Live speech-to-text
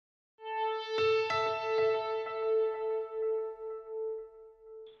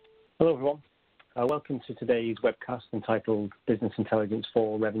Hello, everyone. Welcome to today's webcast entitled Business Intelligence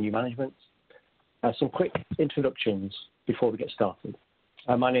for Revenue Management. Some quick introductions before we get started.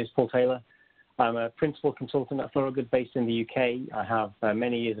 My name is Paul Taylor. I'm a principal consultant at Thorogood based in the UK. I have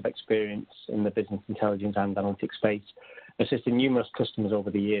many years of experience in the business intelligence and analytics space, assisting numerous customers over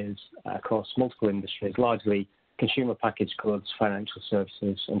the years across multiple industries, largely consumer packaged goods, financial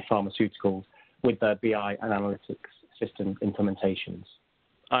services, and pharmaceuticals with their BI and analytics system implementations.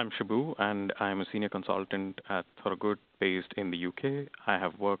 I'm Shabu, and I'm a senior consultant at Thorogood based in the UK. I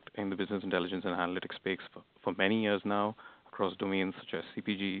have worked in the business intelligence and analytics space for many years now across domains such as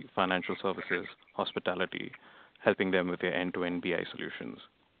CPG, financial services, hospitality, helping them with their end-to-end BI solutions.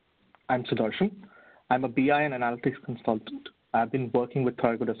 I'm Sudarshan. I'm a BI and analytics consultant. I've been working with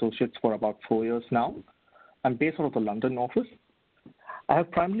Thorogood Associates for about 4 years now. I'm based out of the London office. I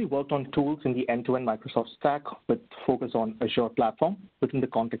have primarily worked on tools in the end-to-end Microsoft stack with focus on Azure platform within the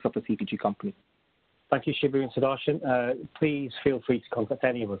context of a CPG company. Thank you, Shibu and Sudarshan. Please feel free to contact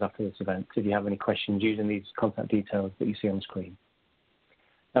any of us after this event if you have any questions using these contact details that you see on the screen.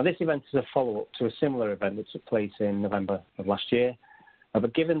 Now, this event is a follow-up to a similar event that took place in November of last year.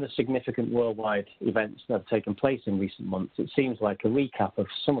 But given the significant worldwide events that have taken place in recent months, it seems like a recap of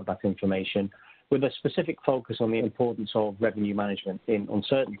some of that information with a specific focus on the importance of revenue management in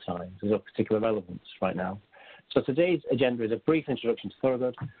uncertain times is of particular relevance right now. So today's agenda is a brief introduction to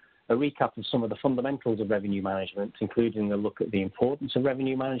Thorogood, a recap of some of the fundamentals of revenue management, including a look at the importance of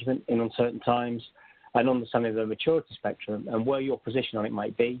revenue management in uncertain times, an understanding of the maturity spectrum and where your position on it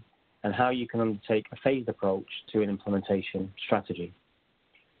might be, and how you can undertake a phased approach to an implementation strategy.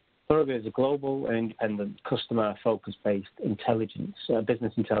 Thorogood is a global and independent customer-focused-based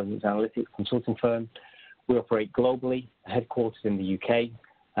business intelligence analytics consulting firm. We operate globally, headquartered in the UK,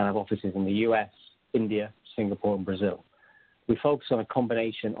 and have offices in the US, India, Singapore, and Brazil. We focus on a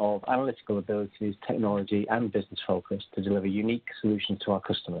combination of analytical abilities, technology, and business focus to deliver unique solutions to our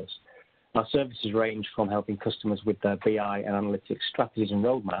customers. Our services range from helping customers with their BI and analytics strategies and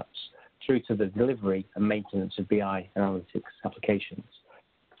roadmaps through to the delivery and maintenance of BI and analytics applications.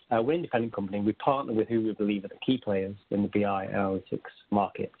 We're an independent company. We partner with who we believe are the key players in the BI analytics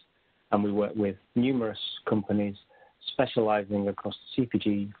market. And we work with numerous companies specializing across the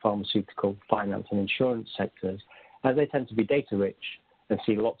CPG, pharmaceutical, finance, and insurance sectors, as they tend to be data rich and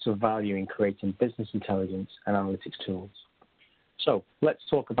see lots of value in creating business intelligence and analytics tools. So let's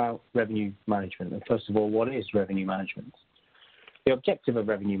talk about revenue management. And first of all, what is revenue management? The objective of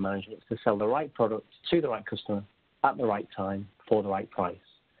revenue management is to sell the right product to the right customer at the right time for the right price,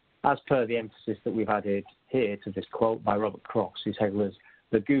 as per the emphasis that we've added here to this quote by Robert Cross, who's hailed as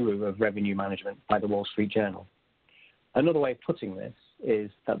the guru of revenue management by the Wall Street Journal. Another way of putting this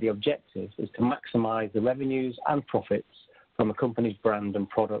is that the objective is to maximize the revenues and profits from a company's brand and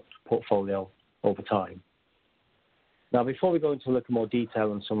product portfolio over time. Now, before we go into a little more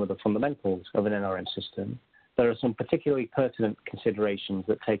detail on some of the fundamentals of an NRM system, there are some particularly pertinent considerations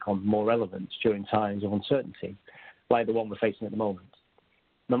that take on more relevance during times of uncertainty, like the one we're facing at the moment.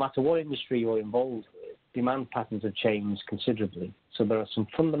 No matter what industry you're involved with, demand patterns have changed considerably, so there are some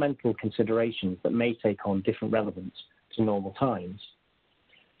fundamental considerations that may take on different relevance to normal times.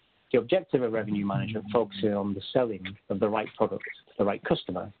 The objective of revenue management focuses on the selling of the right product to the right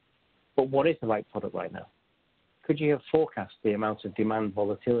customer, but what is the right product right now? Could you have forecast the amount of demand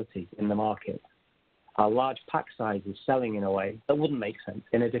volatility in the market? Are large pack sizes selling in a way that wouldn't make sense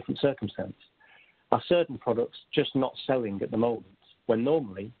in a different circumstance? Are certain products just not selling at the moment, when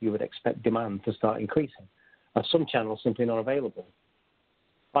normally you would expect demand to start increasing? Are some channels simply not available?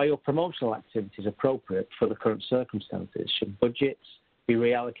 Are your promotional activities appropriate for the current circumstances? Should budgets be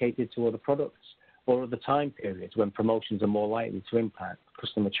reallocated to other products or other time periods when promotions are more likely to impact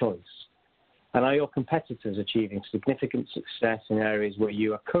customer choice? And are your competitors achieving significant success in areas where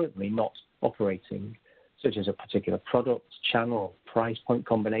you are currently not operating, such as a particular product, channel, price point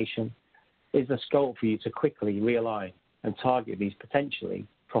combination? Is there scope for you to quickly realign and target these potentially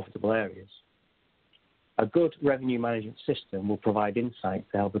profitable areas? A good revenue management system will provide insight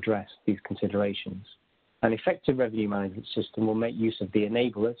to help address these considerations. An effective revenue management system will make use of the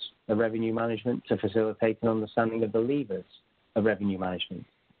enablers of revenue management to facilitate an understanding of the levers of revenue management.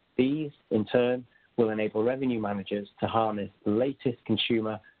 These, in turn, will enable revenue managers to harness the latest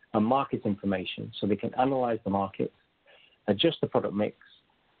consumer and market information so they can analyze the market, adjust the product mix,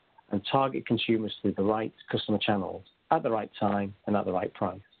 and target consumers through the right customer channels at the right time and at the right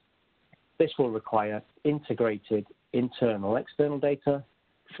price. This will require integrated internal and external data,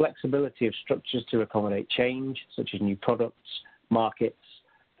 flexibility of structures to accommodate change, such as new products, markets,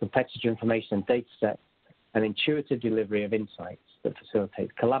 competitor information and data sets, an intuitive delivery of insights that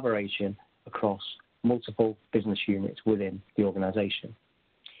facilitates collaboration across multiple business units within the organization.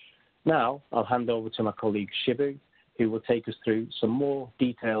 Now, I'll hand over to my colleague Shibu, who will take us through some more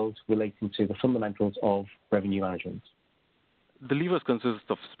details relating to the fundamentals of revenue management. The levers consist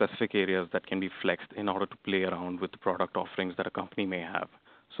of specific areas that can be flexed in order to play around with the product offerings that a company may have.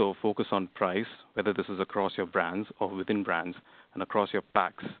 So focus on price, whether this is across your brands or within brands and across your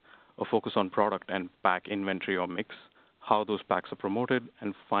packs, or focus on product and pack inventory or mix, how those packs are promoted,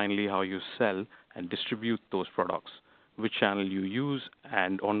 and finally how you sell and distribute those products, which channel you use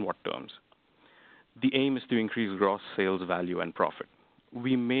and on what terms. The aim is to increase gross sales value and profit.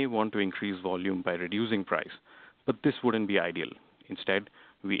 We may want to increase volume by reducing price, but this wouldn't be ideal. Instead,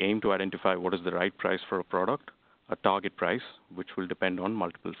 we aim to identify what is the right price for a product, a target price, which will depend on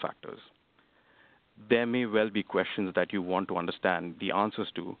multiple factors. There may well be questions that you want to understand the answers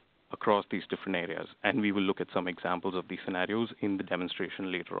to across these different areas, and we will look at some examples of these scenarios in the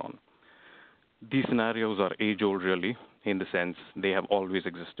demonstration later on. These scenarios are age-old really, in the sense they have always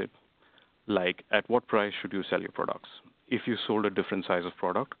existed. Like, at what price should you sell your products? If you sold a different size of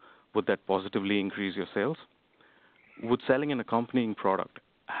product, would that positively increase your sales? Would selling an accompanying product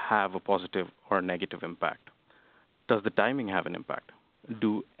have a positive or a negative impact? Does the timing have an impact?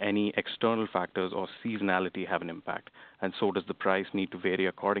 Do any external factors or seasonality have an impact? And so does the price need to vary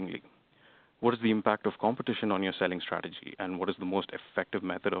accordingly? What is the impact of competition on your selling strategy? And what is the most effective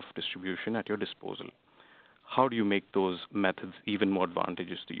method of distribution at your disposal? How do you make those methods even more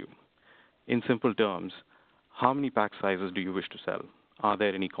advantageous to you? In simple terms, how many pack sizes do you wish to sell? Are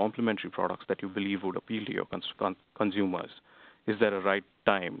there any complementary products that you believe would appeal to your consumers? Is there a right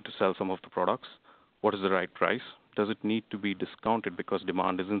time to sell some of the products? What is the right price? Does it need to be discounted because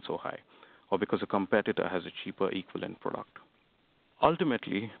demand isn't so high, or because a competitor has a cheaper equivalent product?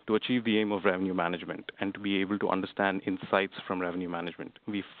 Ultimately, to achieve the aim of revenue management and to be able to understand insights from revenue management,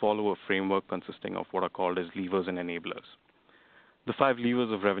 we follow a framework consisting of what are called as levers and enablers. The 5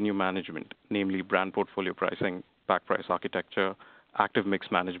 levers of revenue management, namely brand portfolio pricing, pack price architecture, active mix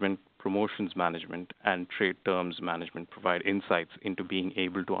management, promotions management, and trade terms management, provide insights into being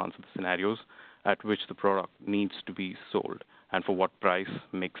able to answer the scenarios at which the product needs to be sold and for what price,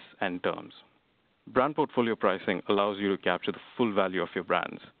 mix, and terms. Brand portfolio pricing allows you to capture the full value of your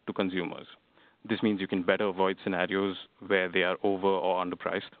brands to consumers. This means you can better avoid scenarios where they are over or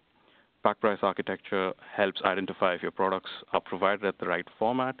underpriced. Pack price architecture helps identify if your products are provided at the right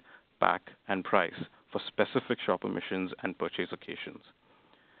format, pack, and price for specific shopper missions and purchase occasions.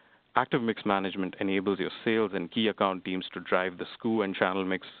 Active mix management enables your sales and key account teams to drive the SKU and channel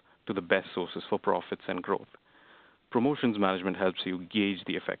mix to the best sources for profits and growth. Promotions management helps you gauge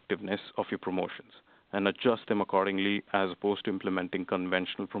the effectiveness of your promotions and adjust them accordingly as opposed to implementing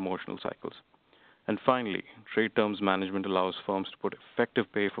conventional promotional cycles. And finally, trade terms management allows firms to put effective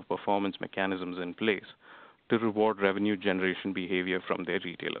pay for performance mechanisms in place to reward revenue generation behavior from their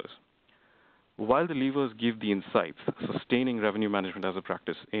retailers. While the levers give the insights, sustaining revenue management as a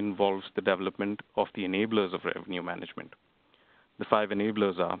practice involves the development of the enablers of revenue management. The 5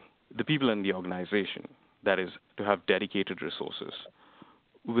 enablers are the people in the organization, that is, to have dedicated resources,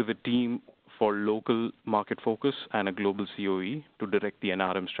 with a team for local market focus and a global COE to direct the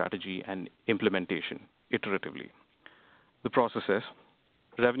NRM strategy and implementation iteratively. The process is,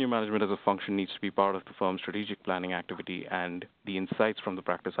 revenue management as a function needs to be part of the firm's strategic planning activity, and the insights from the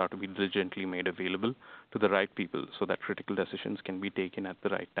practice are to be diligently made available to the right people so that critical decisions can be taken at the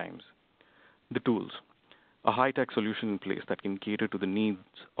right times. The tools. A high-tech solution in place that can cater to the needs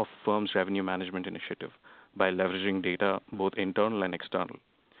of firm's revenue management initiative by leveraging data, both internal and external.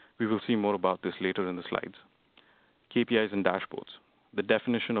 We will see more about this later in the slides. KPIs and dashboards. The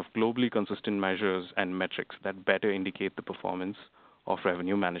definition of globally consistent measures and metrics that better indicate the performance of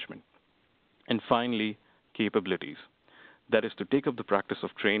revenue management. And finally, capabilities. That is to take up the practice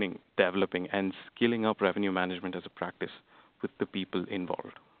of training, developing, and skilling up revenue management as a practice with the people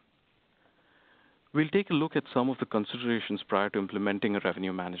involved. We'll take a look at some of the considerations prior to implementing a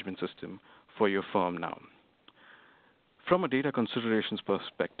revenue management system for your firm now. From a data considerations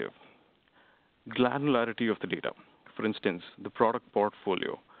perspective, granularity of the data. For instance, the product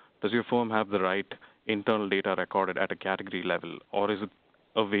portfolio. Does your firm have the right internal data recorded at a category level, or is it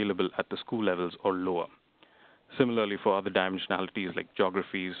available at the SKU levels or lower? Similarly, for other dimensionalities like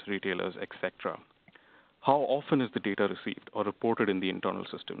geographies, retailers, etc. How often is the data received or reported in the internal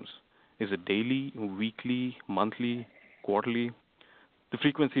systems? Is it daily, weekly, monthly, quarterly? The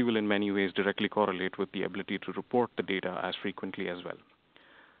frequency will in many ways directly correlate with the ability to report the data as frequently as well.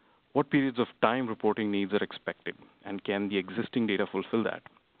 What periods of time reporting needs are expected, and can the existing data fulfill that?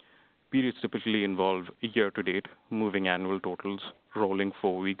 Periods typically involve year-to-date, moving annual totals, rolling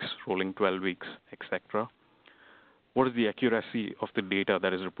 4 weeks, rolling 12 weeks, etc. What is the accuracy of the data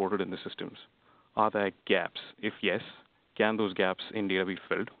that is reported in the systems? Are there gaps? If yes, can those gaps in data be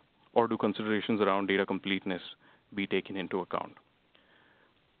filled? Or do considerations around data completeness be taken into account?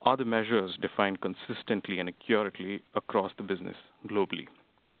 Are the measures defined consistently and accurately across the business globally?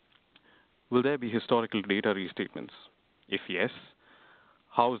 Will there be historical data restatements? If yes,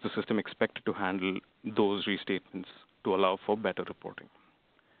 how is the system expected to handle those restatements to allow for better reporting?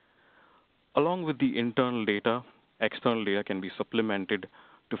 Along with the internal data, external data can be supplemented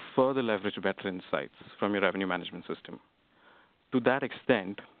to further leverage better insights from your revenue management system. To that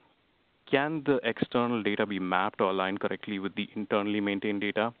extent, can the external data be mapped or aligned correctly with the internally maintained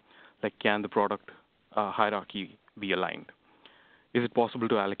data? Like, can the product hierarchy be aligned? Is it possible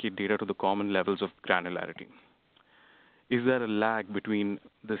to allocate data to the common levels of granularity? Is there a lag between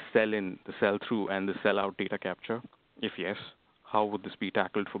the sell-in, the sell-through, and the sell-out data capture? If yes, how would this be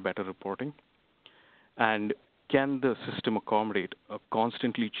tackled for better reporting? And can the system accommodate a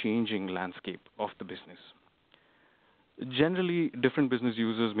constantly changing landscape of the business? Generally, different business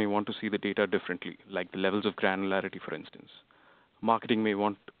users may want to see the data differently, like the levels of granularity, for instance. Marketing may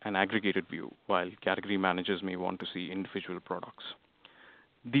want an aggregated view, while category managers may want to see individual products.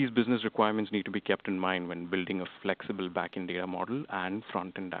 These business requirements need to be kept in mind when building a flexible back-end data model and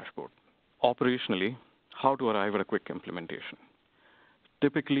front-end dashboard. Operationally, how to arrive at a quick implementation?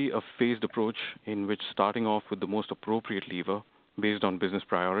 Typically, a phased approach in which starting off with the most appropriate lever based on business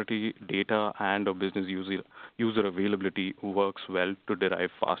priority, data, and or business user availability works well to derive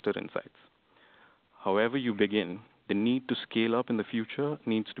faster insights. However you begin, the need to scale up in the future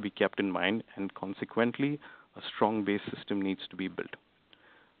needs to be kept in mind, and consequently, a strong base system needs to be built.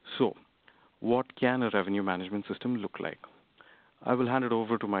 So, what can a revenue management system look like? I will hand it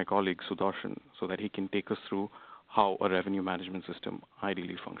over to my colleague Sudarshan so that he can take us through how a revenue management system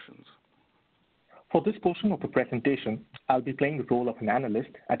ideally functions. For this portion of the presentation, I'll be playing the role of an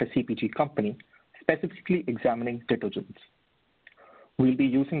analyst at a CPG company, specifically examining detergents. We'll be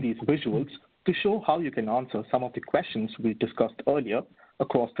using these visuals to show how you can answer some of the questions we discussed earlier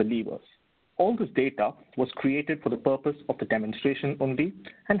across the levers. All this data was created for the purpose of the demonstration only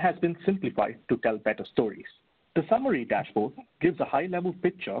and has been simplified to tell better stories. The summary dashboard gives a high-level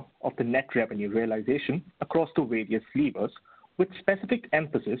picture of the net revenue realization across the various levers with specific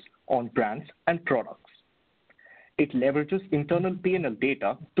emphasis on brands and products. It leverages internal P&L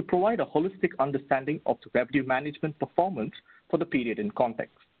data to provide a holistic understanding of the revenue management performance for the period in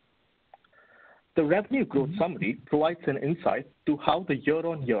context. The revenue growth summary provides an insight to how the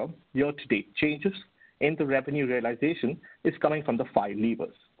year-on-year, year-to-date changes in the revenue realization is coming from the 5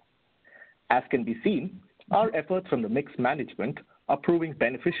 levers. As can be seen, our efforts from the mix management are proving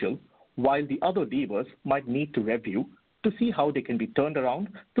beneficial, while the other levers might need to review to see how they can be turned around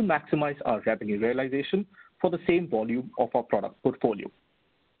to maximize our revenue realization for the same volume of our product portfolio.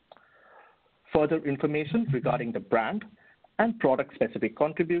 Further information regarding the brand and product-specific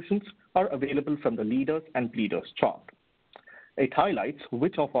contributions are available from the leaders and bleeders chart. It highlights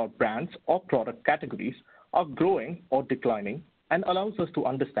which of our brands or product categories are growing or declining and allows us to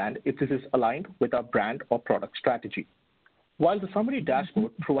understand if this is aligned with our brand or product strategy. While the summary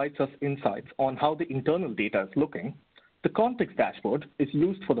dashboard provides us insights on how the internal data is looking, the context dashboard is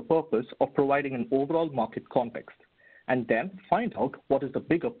used for the purpose of providing an overall market context, and then find out what is the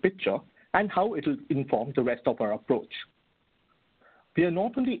bigger picture and how it will inform the rest of our approach. We are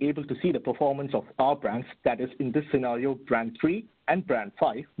not only able to see the performance of our brands, that is in this scenario brand 3 and brand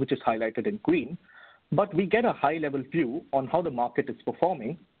 5, which is highlighted in green, but we get a high-level view on how the market is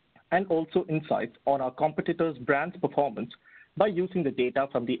performing and also insights on our competitors' brands' performance by using the data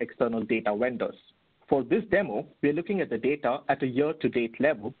from the external data vendors. For this demo, we are looking at the data at a year-to-date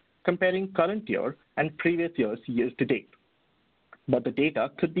level, comparing current year and previous year's year-to-date. But the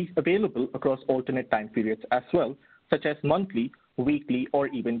data could be available across alternate time periods as well, such as monthly, weekly, or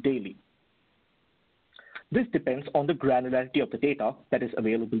even daily. This depends on the granularity of the data that is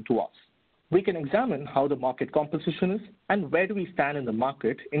available to us. We can examine how the market composition is and where do we stand in the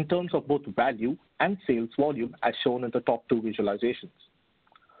market in terms of both value and sales volume as shown in the top 2 visualizations.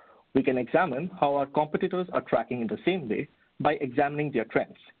 We can examine how our competitors are tracking in the same way by examining their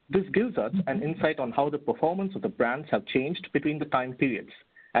trends. This gives us an insight on how the performance of the brands have changed between the time periods,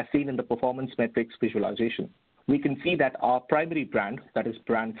 as seen in the performance metrics visualization. We can see that our primary brand, that is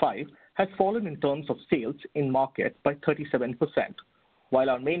brand 5, has fallen in terms of sales in market by 37%, while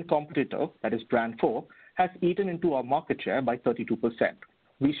our main competitor, that is brand 4, has eaten into our market share by 32%.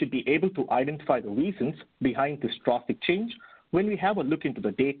 We should be able to identify the reasons behind this drastic change when we have a look into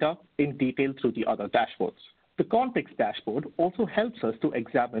the data in detail through the other dashboards. The context dashboard also helps us to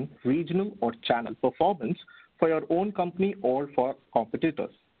examine regional or channel performance for your own company or for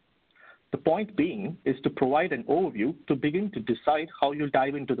competitors. The point being is to provide an overview to begin to decide how you'll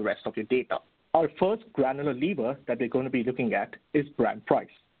dive into the rest of your data. Our first granular lever that we're going to be looking at is brand price.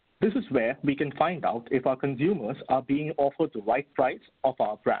 This is where we can find out if our consumers are being offered the right price of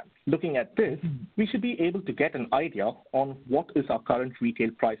our brand. Looking at this, we should be able to get an idea on what is our current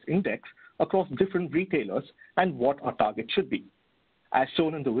retail price index across different retailers and what our target should be. As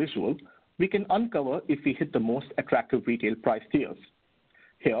shown in the visual, we can uncover if we hit the most attractive retail price tiers.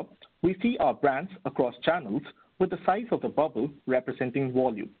 Here, we see our brands across channels with the size of the bubble representing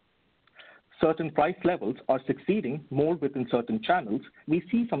volume. Certain price levels are succeeding more within certain channels. We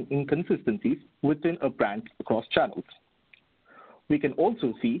see some inconsistencies within a brand across channels. We can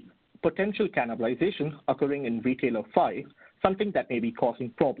also see potential cannibalization occurring in retailer 5, something that may be causing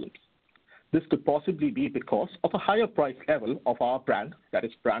problems. This could possibly be because of a higher price level of our brand, that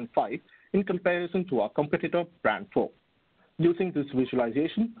is brand 5, in comparison to our competitor brand 4. Using this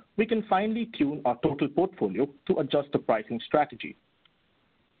visualization, we can finally tune our total portfolio to adjust the pricing strategy.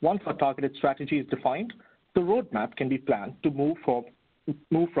 Once our targeted strategy is defined, the roadmap can be planned to move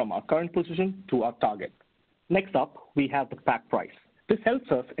from our current position to our target. Next up, we have the pack price. This helps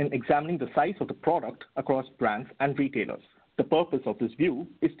us in examining the size of the product across brands and retailers. The purpose of this view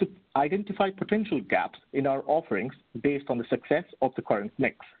is to identify potential gaps in our offerings based on the success of the current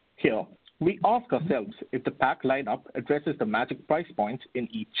mix. Here, we ask ourselves if the pack lineup addresses the magic price points in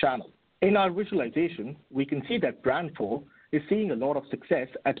each channel. In our visualization, we can see that brand 4 is seeing a lot of success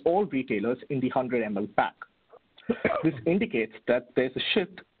at all retailers in the 100 ml pack. This indicates that there's a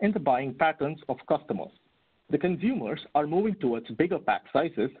shift in the buying patterns of customers. The consumers are moving towards bigger pack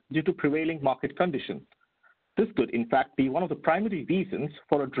sizes due to prevailing market conditions. This could in fact be one of the primary reasons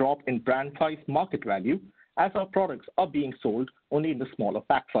for a drop in brand size market value, as our products are being sold only in the smaller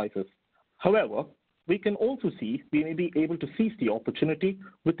pack sizes. However, we can also see we may be able to seize the opportunity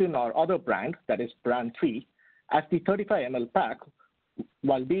within our other brand, that is brand 3, as the 35 ml pack,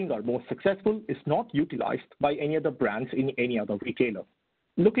 while being our most successful, is not utilized by any other brands in any other retailer.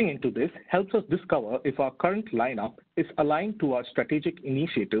 Looking into this helps us discover if our current lineup is aligned to our strategic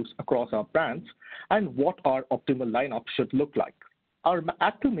initiatives across our brands and what our optimal lineup should look like. Our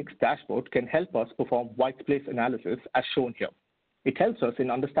active mix dashboard can help us perform white space analysis as shown here. It helps us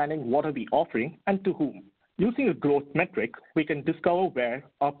in understanding what are we offering and to whom. Using a growth metric, we can discover where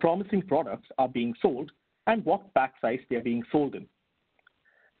our promising products are being sold and what pack size they are being sold in.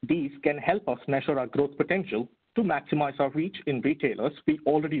 These can help us measure our growth potential to maximize our reach in retailers we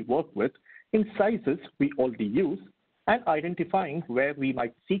already work with, in sizes we already use, and identifying where we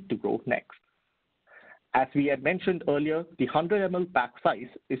might seek to grow next. As we had mentioned earlier, the 100 ml pack size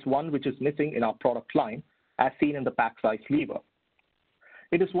is one which is missing in our product line, as seen in the pack size lever.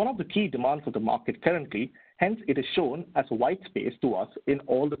 It is one of the key demands of the market currently, hence it is shown as a white space to us in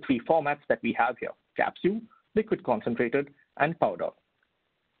all the 3 formats that we have here: capsule, liquid concentrated, and powder.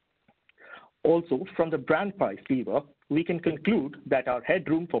 Also, from the brand price lever, we can conclude that our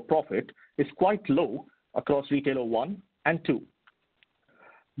headroom for profit is quite low across retailer 1 and 2.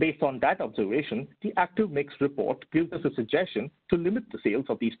 Based on that observation, the active mix report gives us a suggestion to limit the sales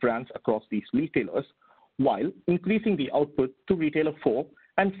of these brands across these retailers while increasing the output to retailer 4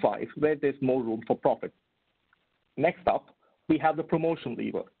 and 5 where there's more room for profit. Next up, we have the promotion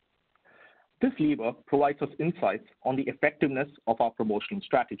lever. This lever provides us insights on the effectiveness of our promotional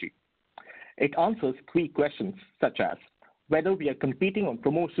strategy. It answers 3 questions such as whether we are competing on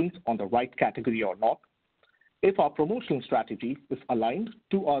promotions on the right category or not, if our promotional strategy is aligned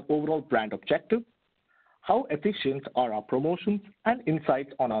to our overall brand objective, how efficient are our promotions, and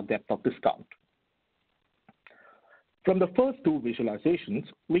insights on our depth of discount. From the first 2 visualizations,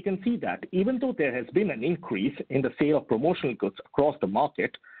 we can see that even though there has been an increase in the sale of promotional goods across the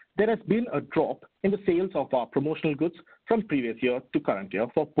market, there has been a drop in the sales of our promotional goods from previous year to current year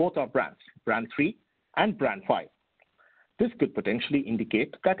for both our brands, brand 3 and brand 5. This could potentially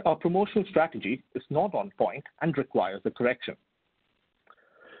indicate that our promotional strategy is not on point and requires a correction.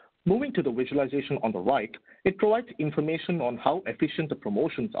 Moving to the visualization on the right, it provides information on how efficient the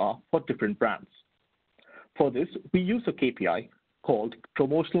promotions are for different brands. For this, we use a KPI called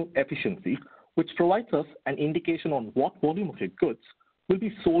promotional efficiency, which provides us an indication on what volume of your goods will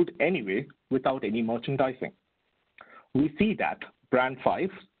be sold anyway without any merchandising. We see that brand 5,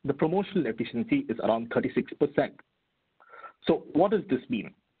 the promotional efficiency is around 36%. So what does this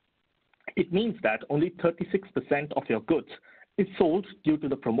mean? It means that only 36% of your goods is sold due to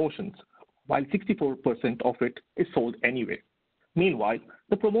the promotions, while 64% of it is sold anyway. Meanwhile,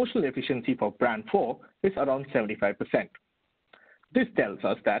 the promotional efficiency for brand 4 is around 75%. This tells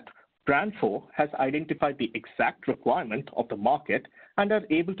us that brand 4 has identified the exact requirement of the market and are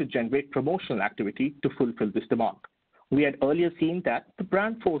able to generate promotional activity to fulfill this demand. We had earlier seen that the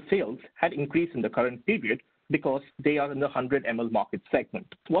brand 4 sales had increased in the current period because they are in the 100 ml market segment.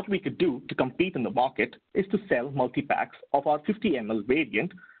 What we could do to compete in the market is to sell multi-packs of our 50 ml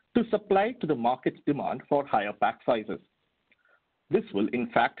variant to supply to the market's demand for higher pack sizes. This will in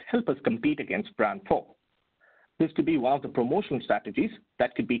fact help us compete against brand 4. This could be one of the promotional strategies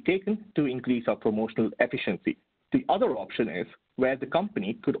that could be taken to increase our promotional efficiency. The other option is where the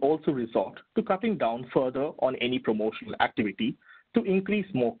company could also resort to cutting down further on any promotional activity to increase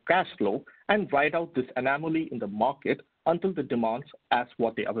more cash flow and ride out this anomaly in the market until the demands as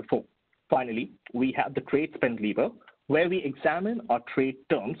what they are before. Finally, we have the trade spend lever where we examine our trade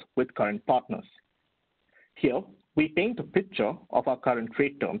terms with current partners. Here, we paint a picture of our current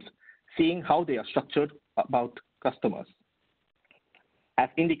trade terms, seeing how they are structured about customers. As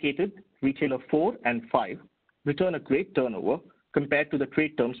indicated, retailer 4 and 5 return a great turnover compared to the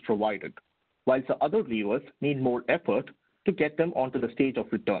trade terms provided, whilst the other levers need more effort to get them onto the stage of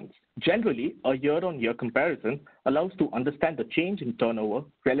returns. Generally, a year-on-year comparison allows to understand the change in turnover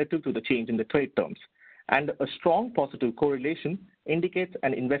relative to the change in the trade terms, and a strong positive correlation indicates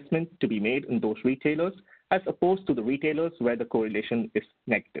an investment to be made in those retailers as opposed to the retailers where the correlation is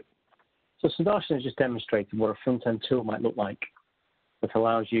negative. So Sudarshan has just demonstrated what a front-end tool might look like that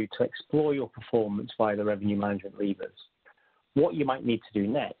allows you to explore your performance via the revenue management levers. What you might need to do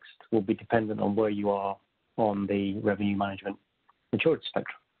next will be dependent on where you are on the revenue management maturity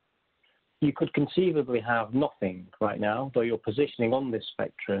spectrum. You could conceivably have nothing right now, though your positioning on this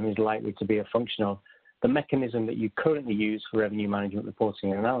spectrum is likely to be a function of the mechanism that you currently use for revenue management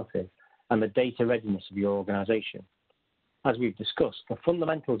reporting and analysis and the data readiness of your organization. As we've discussed, the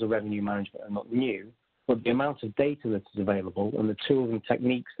fundamentals of revenue management are not new, but the amount of data that is available and the tools and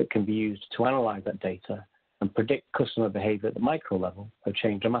techniques that can be used to analyze that data and predict customer behavior at the micro level have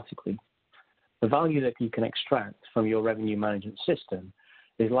changed dramatically. The value that you can extract from your revenue management system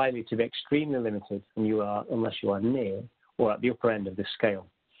is likely to be extremely limited unless you are near or at the upper end of this scale.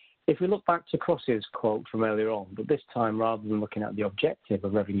 If we look back to Cross's quote from earlier on, but this time rather than looking at the objective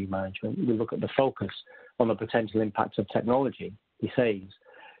of revenue management, we look at the focus on the potential impact of technology. He says,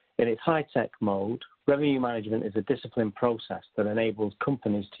 in its high-tech mode, revenue management is a disciplined process that enables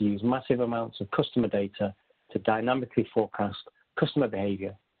companies to use massive amounts of customer data to dynamically forecast customer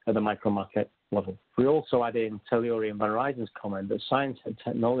behavior at the micro-market level. We also add in Telluri and Van Ryzen's comment that science and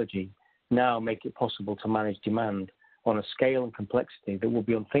technology now make it possible to manage demand on a scale and complexity that will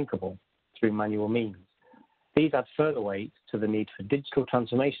be unthinkable through manual means. These add further weight to the need for digital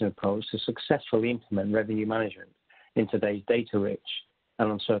transformation approach to successfully implement revenue management in today's data-rich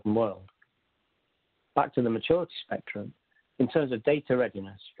and uncertain world. Back to the maturity spectrum, in terms of data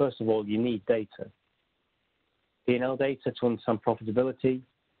readiness, first of all, you need data. P&L data to understand profitability,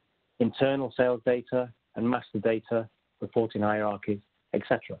 internal sales data, and master data, reporting hierarchies,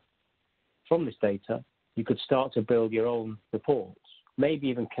 etc. From this data, you could start to build your own reports, maybe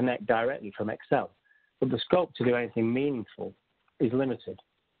even connect directly from Excel. But the scope to do anything meaningful is limited.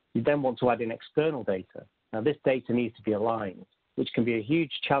 You then want to add in external data. Now, this data needs to be aligned, which can be a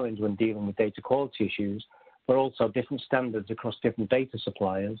huge challenge when dealing with data quality issues, but also different standards across different data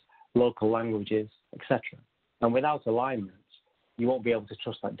suppliers, local languages, etc. And without alignment, you won't be able to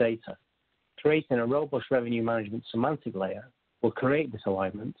trust that data. Creating a robust revenue management semantic layer will create this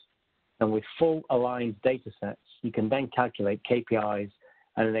alignment, and with full aligned data sets, you can then calculate KPIs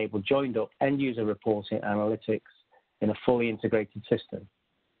and enable joined-up end-user reporting analytics in a fully integrated system.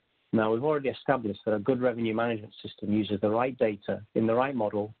 Now, we've already established that a good revenue management system uses the right data in the right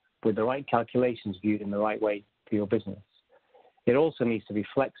model with the right calculations viewed in the right way for your business. It also needs to be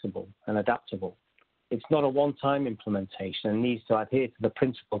flexible and adaptable. It's not a one-time implementation and needs to adhere to the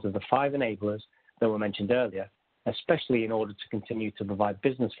principles of the 5 enablers that were mentioned earlier, especially in order to continue to provide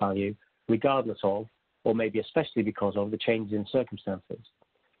business value regardless of, or maybe especially because of, the changes in circumstances.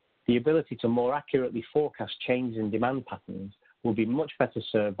 The ability to more accurately forecast changes in demand patterns will be much better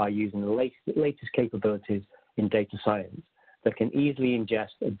served by using the latest capabilities in data science that can easily ingest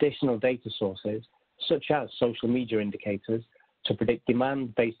additional data sources, such as social media indicators, to predict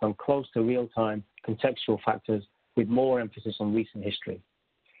demand based on close to real-time contextual factors with more emphasis on recent history.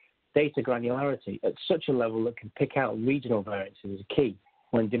 Data granularity at such a level that can pick out regional variances is key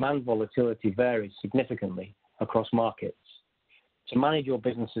when demand volatility varies significantly across markets. To manage your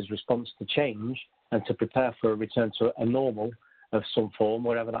business's response to change and to prepare for a return to a normal of some form,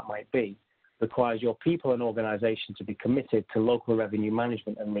 whatever that might be, requires your people and organization to be committed to local revenue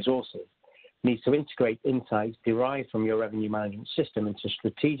management and resources, needs to integrate insights derived from your revenue management system into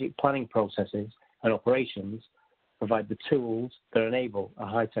strategic planning processes and operations, provide the tools that enable a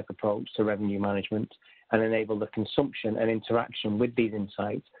high-tech approach to revenue management and enable the consumption and interaction with these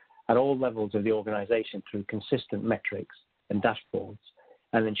insights at all levels of the organization through consistent metrics and dashboards,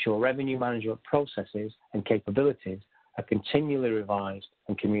 and ensure revenue management processes and capabilities are continually revised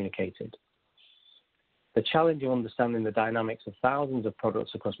and communicated. The challenge of understanding the dynamics of thousands of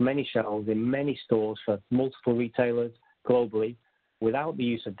products across many shelves in many stores for multiple retailers globally without the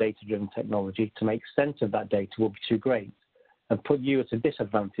use of data-driven technology to make sense of that data will be too great and put you at a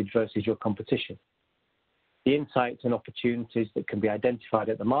disadvantage versus your competition. The insights and opportunities that can be identified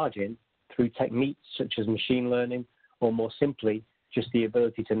at the margin through techniques such as machine learning, or more simply, just the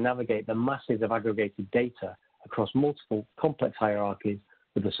ability to navigate the masses of aggregated data across multiple complex hierarchies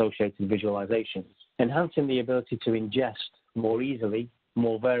with associated visualizations. Enhancing the ability to ingest more easily,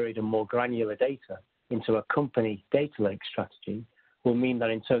 more varied and more granular data into a company data lake strategy will mean that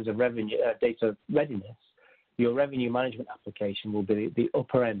in terms of revenue, data readiness, your revenue management application will be the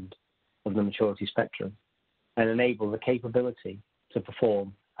upper end of the maturity spectrum and enable the capability to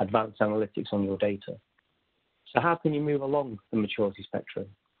perform advanced analytics on your data. So how can you move along the maturity spectrum?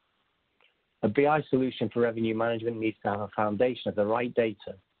 A BI solution for revenue management needs to have a foundation of the right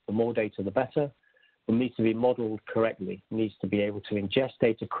data. The more data, the better. It needs to be modeled correctly. It needs to be able to ingest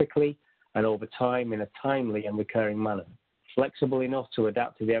data quickly and over time in a timely and recurring manner, flexible enough to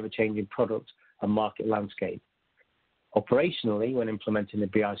adapt to the ever-changing product and market landscape. Operationally, when implementing a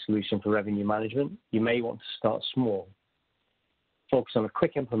BI solution for revenue management, you may want to start small. Focus on a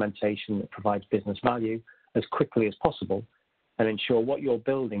quick implementation that provides business value as quickly as possible and ensure what you're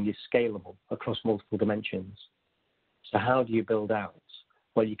building is scalable across multiple dimensions. So how do you build out?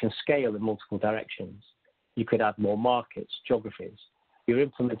 Well, you can scale in multiple directions. You could add more markets, geographies. Your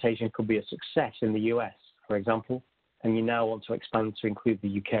implementation could be a success in the US, for example, and you now want to expand to include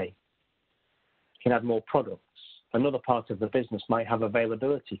the UK. You can add more products. Another part of the business might have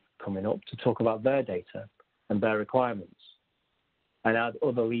availability coming up to talk about their data and their requirements, and add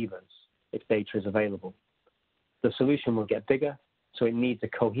other levers if data is available. The solution will get bigger, so it needs a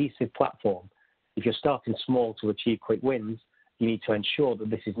cohesive platform. If you're starting small to achieve quick wins, you need to ensure that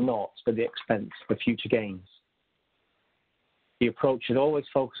this is not at the expense of future gains. The approach should always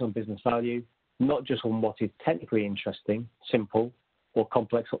focus on business value, not just on what is technically interesting, simple, or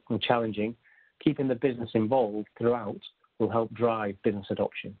complex and challenging. Keeping the business involved throughout will help drive business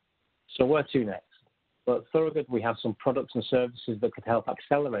adoption. So where to next? Well, at Thorogood, we have some products and services that could help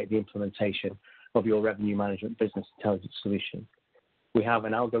accelerate the implementation of your revenue management business intelligence solution. We have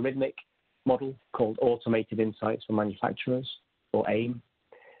an algorithmic model called Automated Insights for Manufacturers, or AIM,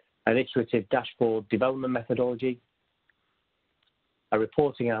 an iterative dashboard development methodology, a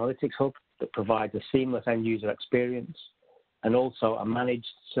reporting analytics hub that provides a seamless end-user experience, and also a managed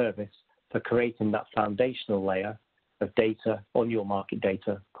service for creating that foundational layer of data on your market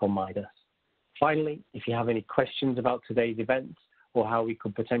data called Midas. Finally, if you have any questions about today's event or how we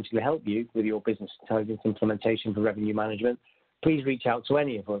could potentially help you with your business intelligence implementation for revenue management, please reach out to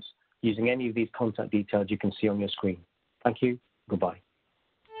any of us using any of these contact details you can see on your screen. Thank you. Goodbye.